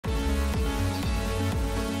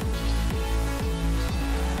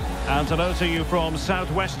And hello to you from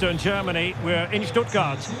southwestern Germany. We're in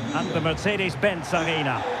Stuttgart at the Mercedes-Benz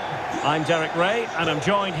Arena. I'm Derek Ray, and I'm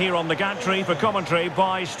joined here on the gantry for commentary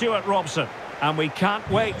by Stuart Robson. And we can't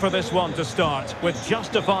wait for this one to start with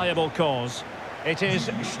justifiable cause. It is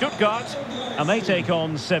Stuttgart, and they take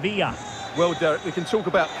on Sevilla. Well, Derek, we can talk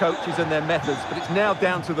about coaches and their methods, but it's now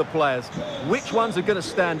down to the players. Which ones are going to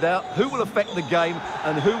stand out, who will affect the game,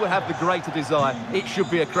 and who will have the greater desire? It should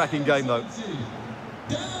be a cracking game, though.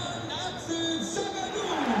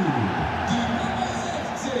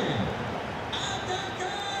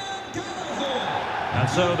 And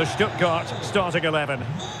so the Stuttgart starting 11.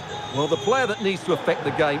 Well, the player that needs to affect the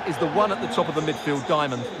game is the one at the top of the midfield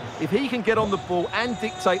diamond. If he can get on the ball and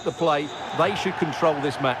dictate the play, they should control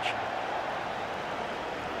this match.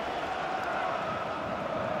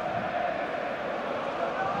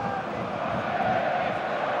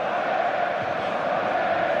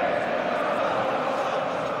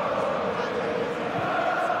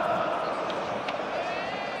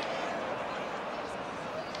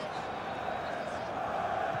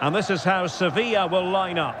 And this is how Sevilla will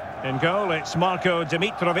line up. In goal, it's Marko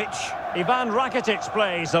Dimitrovic. Ivan Rakitic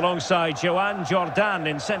plays alongside Joan Jordan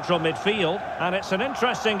in central midfield. And it's an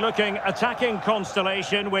interesting-looking attacking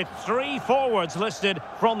constellation with 3 forwards listed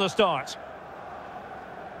from the start.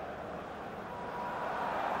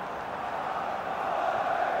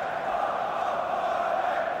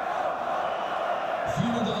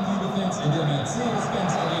 Vielen Dank, liebe Fans in der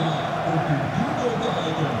Mercedes-Benz Arena und gute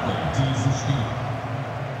Unterhaltung bei diesem Spiel.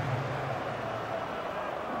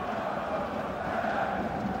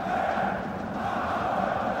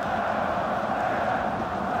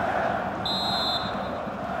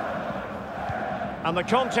 And the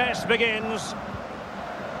contest begins.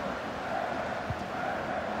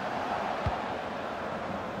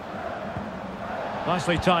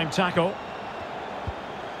 Nicely timed tackle.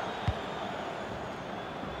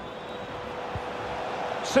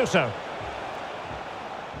 Suso.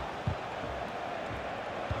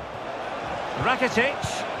 Rakitic.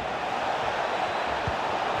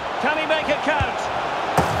 Can he make it count?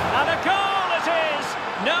 And a goal it is!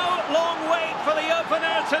 No long wait for the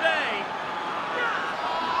opener today.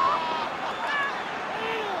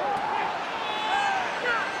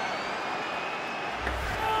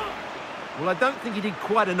 Well, I don't think he did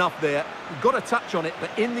quite enough there. He got a touch on it, but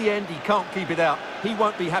in the end, he can't keep it out. He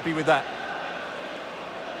won't be happy with that.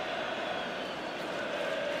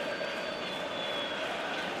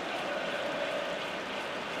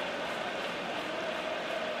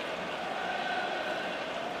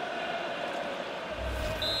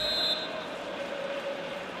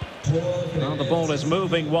 Well, the ball is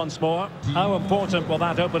moving once more. How important will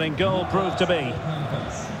that opening goal prove to be?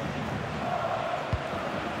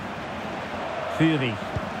 Fury.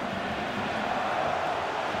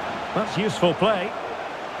 That's useful play.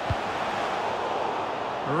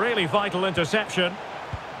 Really vital interception.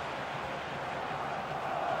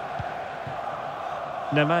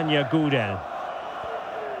 Nemanja Gudel.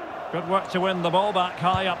 Good work to win the ball back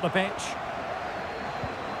high up the pitch.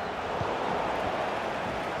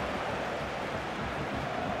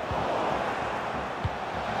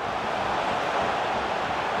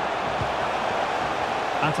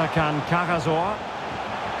 Atakan Karasor.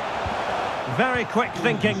 Very quick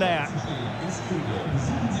thinking there.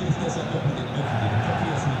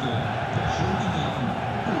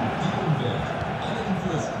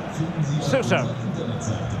 Suso.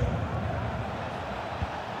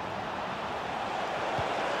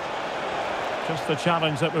 Just the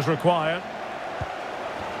challenge that was required.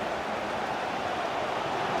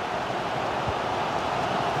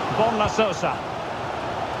 Borna Sosa.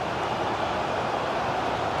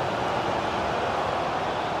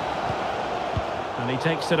 And he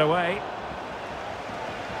takes it away.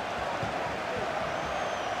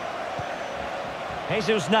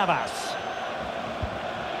 Jesus Navas.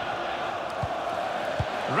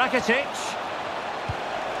 Rakitic.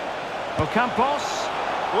 Ocampos.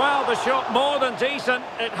 Well, the shot more than decent.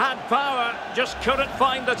 It had power, just couldn't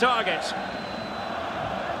find the target.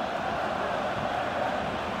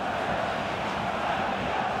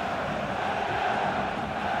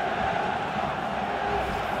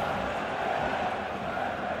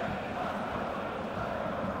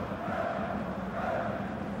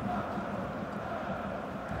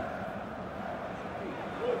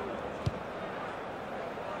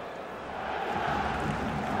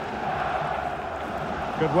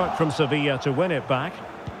 Good work from Sevilla to win it back.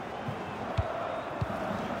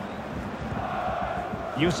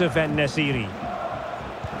 Youssef En-Nesyri.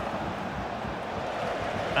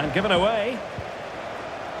 And given away.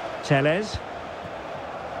 Tellez.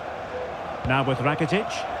 Now with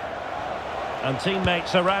Rakitic. And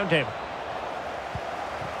teammates around him.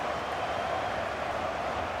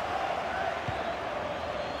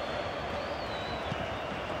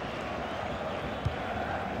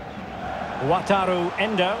 Wataru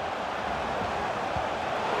Endo.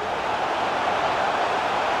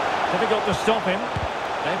 Difficult to stop him.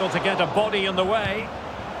 Able to get a body in the way.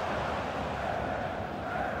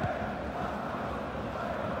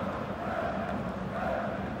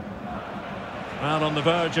 Well, on the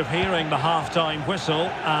verge of hearing the half-time whistle,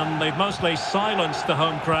 and they've mostly silenced the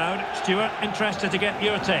home crowd. Stuart, interested to get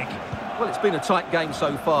your take. Well, it's been a tight game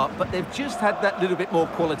so far, but they've just had that little bit more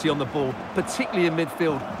quality on the ball, particularly in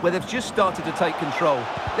midfield, where they've just started to take control.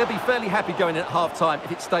 They'll be fairly happy going in at half-time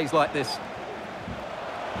if it stays like this.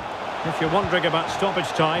 If you're wondering about stoppage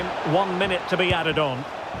time, 1 minute to be added on.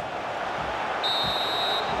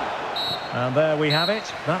 And there we have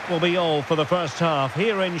it. That will be all for the first half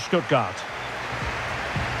here in Stuttgart.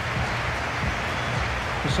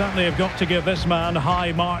 We certainly have got to give this man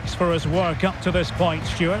high marks for his work up to this point,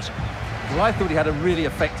 Stuart. Well, I thought he had a really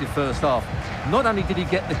effective first half. Not only did he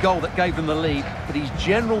get the goal that gave them the lead, but his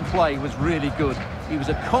general play was really good. He was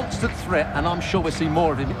a constant threat, and I'm sure we'll see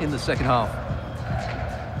more of him in the second half.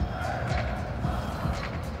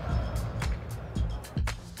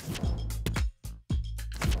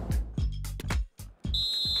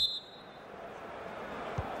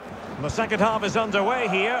 The second half is underway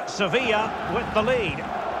here. Sevilla with the lead.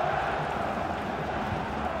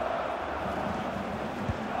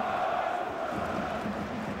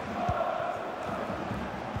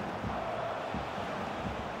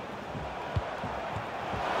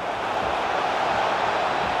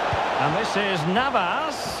 And this is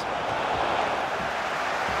Navas.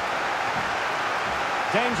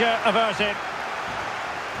 Danger averted.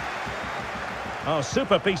 Oh,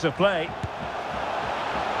 super piece of play.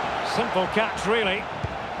 Simple catch, really.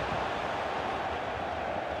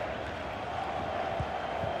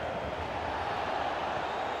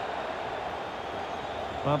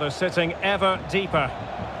 Well, they're sitting ever deeper.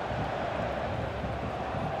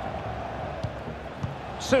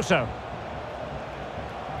 Suso.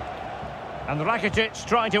 And Rakitic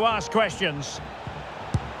trying to ask questions.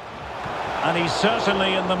 And he's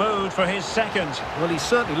certainly in the mood for his second. Well, he's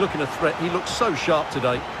certainly looking a threat. He looks so sharp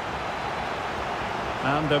today.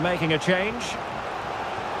 And they're making a change.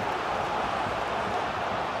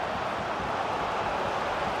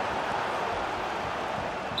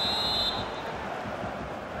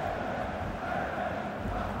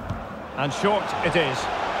 And short it is.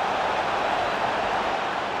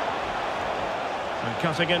 And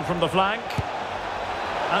cutting in from the flank.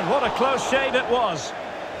 And what a close shave it was.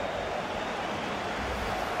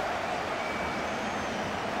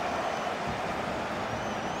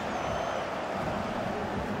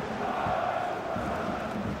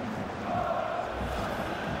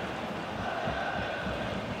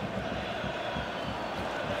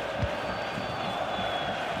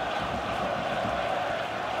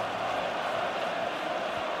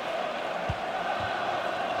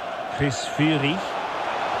 Chris Fury.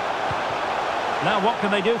 Now what can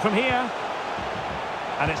they do from here?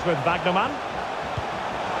 And it's with Wagnerman.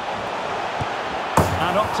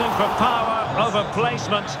 And opting for power over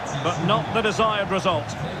placement, but not the desired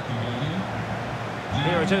result.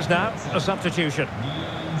 Here it is now, a substitution.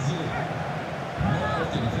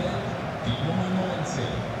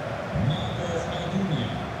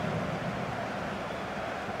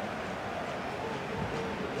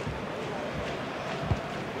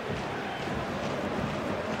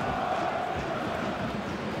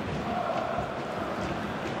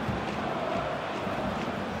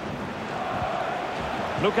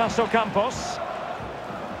 Lucas Ocampos.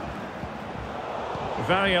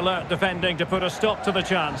 Very alert defending to put a stop to the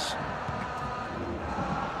chance.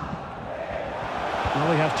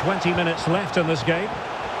 Well, we have 20 minutes left in this game.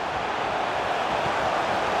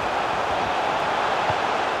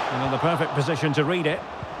 And in the perfect position to read it.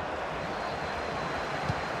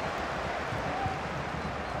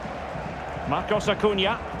 Marcos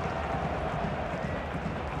Acuna.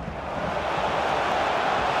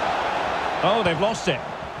 Oh, they've lost it.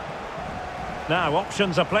 Now,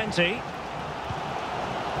 options are plenty.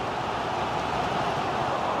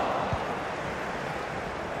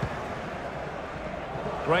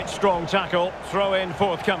 Great strong tackle, throw in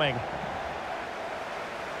forthcoming.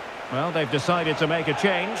 Well, they've decided to make a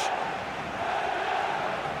change.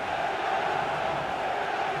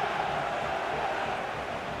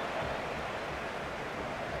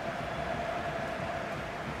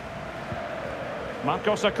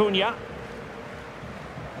 Marcos Acuna.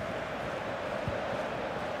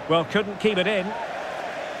 Well, couldn't keep it in.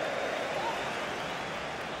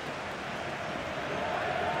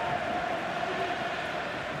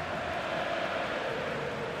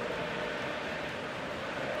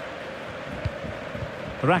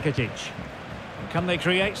 Rakitic. Can they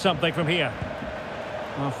create something from here?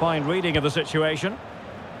 A fine reading of the situation.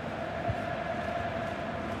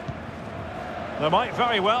 There might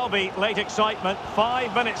very well be late excitement.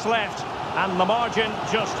 5 minutes left, and the margin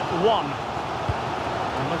just 1.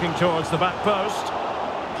 And looking towards the back post.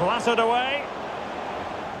 Clattered away.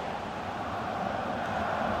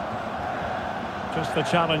 Just the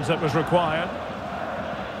challenge that was required.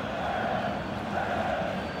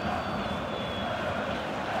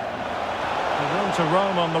 Room to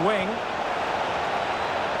roam on the wing.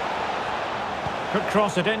 Could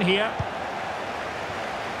cross it in here.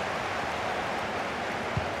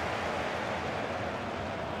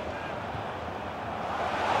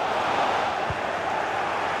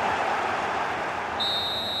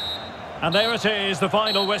 And there it is, the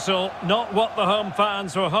final whistle. Not what the home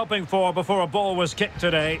fans were hoping for before a ball was kicked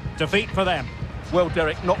today. Defeat for them. Well,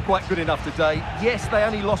 Derek, not quite good enough today. Yes, they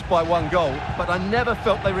only lost by 1 goal, but I never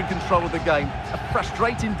felt they were in control of the game. A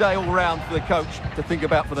frustrating day all round for the coach to think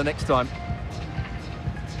about for the next time.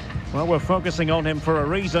 Well, we're focusing on him for a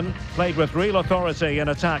reason. Played with real authority in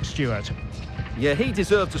attack, Stuart. Yeah, he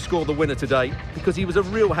deserved to score the winner today because he was a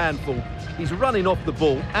real handful. His running off the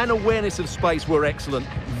ball and awareness of space were excellent.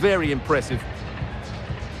 Very impressive.